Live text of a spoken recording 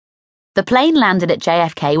The plane landed at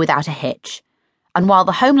JFK without a hitch, and while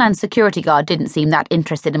the Homeland Security Guard didn't seem that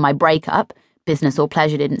interested in my breakup, business or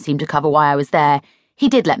pleasure didn't seem to cover why I was there, he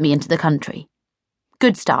did let me into the country.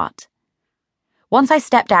 Good start. Once I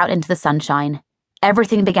stepped out into the sunshine,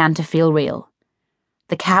 everything began to feel real.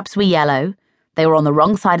 The cabs were yellow, they were on the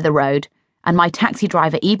wrong side of the road, and my taxi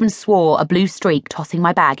driver even swore a blue streak tossing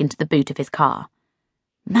my bag into the boot of his car.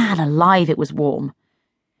 Man alive, it was warm.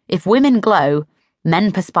 If women glow,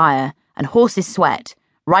 men perspire, and horses sweat,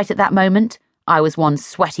 right at that moment, I was one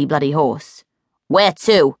sweaty bloody horse. "Where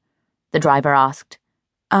to?" the driver asked.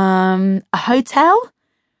 A hotel?"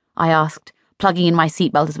 I asked, plugging in my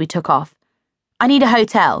seatbelt as we took off. "I need a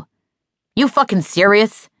hotel." "You fucking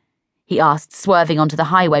serious?" he asked, swerving onto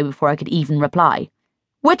the highway before I could even reply.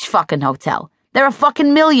 "Which fucking hotel? There are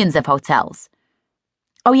fucking millions of hotels."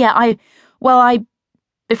 "Oh yeah,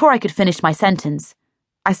 Before I could finish my sentence,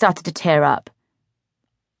 I started to tear up.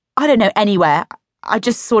 "I don't know anywhere. I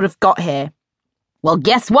just sort of got here." "Well,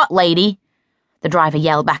 guess what, lady?" the driver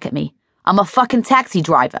yelled back at me. "I'm a fucking taxi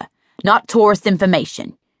driver, not tourist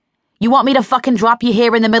information. You want me to fucking drop you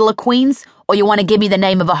here in the middle of Queens, or you want to give me the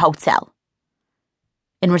name of a hotel?"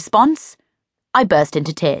 In response, I burst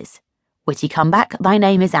into tears. "Witty comeback, thy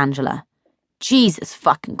name is Angela." "Jesus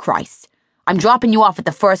fucking Christ. I'm dropping you off at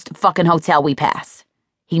the first fucking hotel we pass,"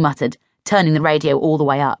 he muttered, turning the radio all the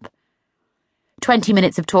way up. 20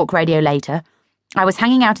 minutes of talk radio later, I was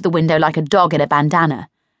hanging out of the window like a dog in a bandana,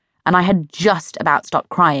 and I had just about stopped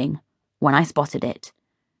crying when I spotted it.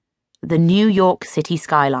 The New York City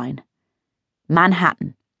skyline.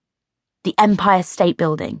 Manhattan. The Empire State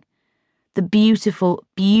Building. The beautiful,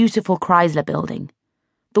 beautiful Chrysler Building.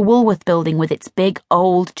 The Woolworth Building with its big,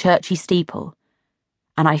 old, churchy steeple.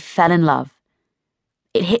 And I fell in love.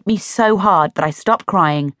 It hit me so hard that I stopped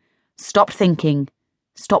crying, stopped thinking,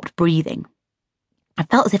 stopped breathing. I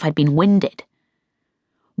felt as if I'd been winded.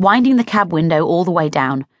 Winding the cab window all the way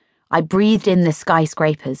down, I breathed in the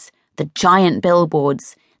skyscrapers, the giant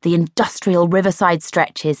billboards, the industrial riverside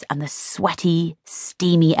stretches, and the sweaty,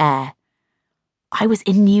 steamy air. I was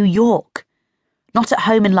in New York. Not at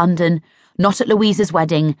home in London, not at Louisa's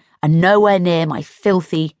wedding, and nowhere near my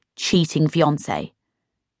filthy, cheating fiancé.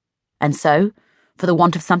 And so, for the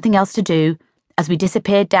want of something else to do, as we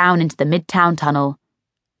disappeared down into the Midtown Tunnel,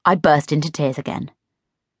 I burst into tears again.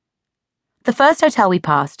 The first hotel we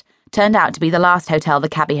passed turned out to be the last hotel the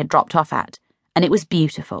cabbie had dropped off at, and it was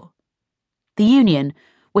beautiful. The Union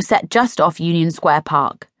was set just off Union Square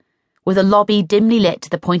Park, with a lobby dimly lit to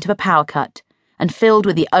the point of a power cut and filled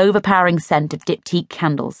with the overpowering scent of diptyque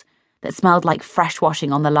candles that smelled like fresh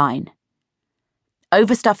washing on the line.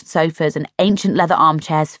 Overstuffed sofas and ancient leather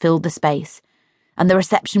armchairs filled the space, and the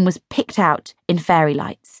reception was picked out in fairy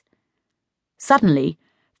lights. Suddenly,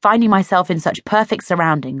 finding myself in such perfect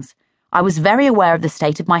surroundings, I was very aware of the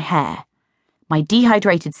state of my hair, my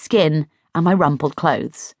dehydrated skin, and my rumpled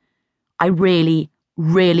clothes. I really,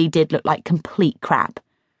 really did look like complete crap.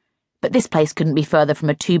 But this place couldn't be further from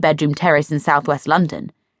a 2-bedroom terrace in southwest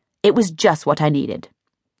London. It was just what I needed.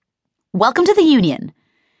 "Welcome to the Union,"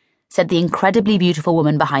 said the incredibly beautiful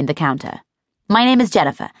woman behind the counter. "My name is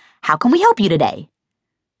Jennifer. How can we help you today?"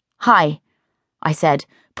 "Hi," I said,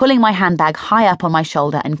 pulling my handbag high up on my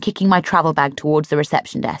shoulder and kicking my travel bag towards the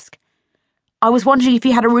reception desk. "I was wondering if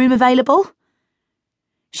you had a room available?"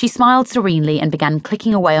 She smiled serenely and began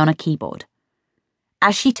clicking away on a keyboard.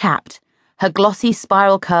 As she tapped, her glossy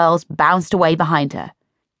spiral curls bounced away behind her.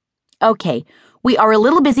 "Okay, we are a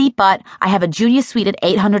little busy, but I have a junior suite at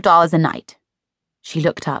 $800 a night." She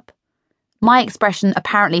looked up. My expression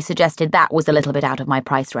apparently suggested that was a little bit out of my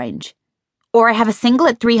price range. "Or I have a single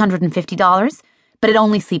at $350, but it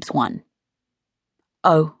only sleeps one."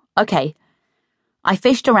 "Oh, okay." I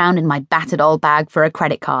fished around in my battered old bag for a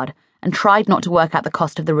credit card and tried not to work out the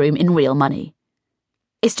cost of the room in real money.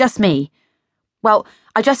 "It's just me. Well,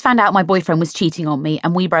 I just found out my boyfriend was cheating on me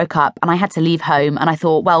and we broke up and I had to leave home and I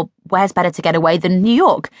thought, well, where's better to get away than New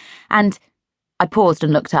York? And..." I paused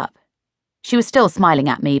and looked up. She was still smiling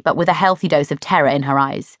at me, but with a healthy dose of terror in her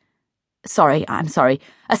eyes. I'm sorry.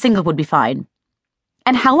 A single would be fine."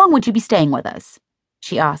 "And how long would you be staying with us?"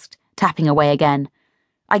 she asked, tapping away again.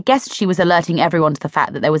 I guessed she was alerting everyone to the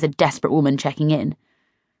fact that there was a desperate woman checking in.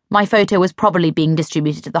 My photo was probably being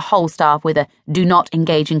distributed to the whole staff with a "do not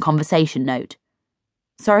engage in conversation" note.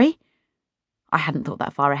 "Sorry?" I hadn't thought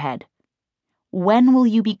that far ahead. "When will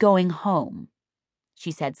you be going home?"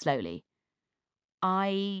 she said slowly.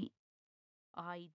 I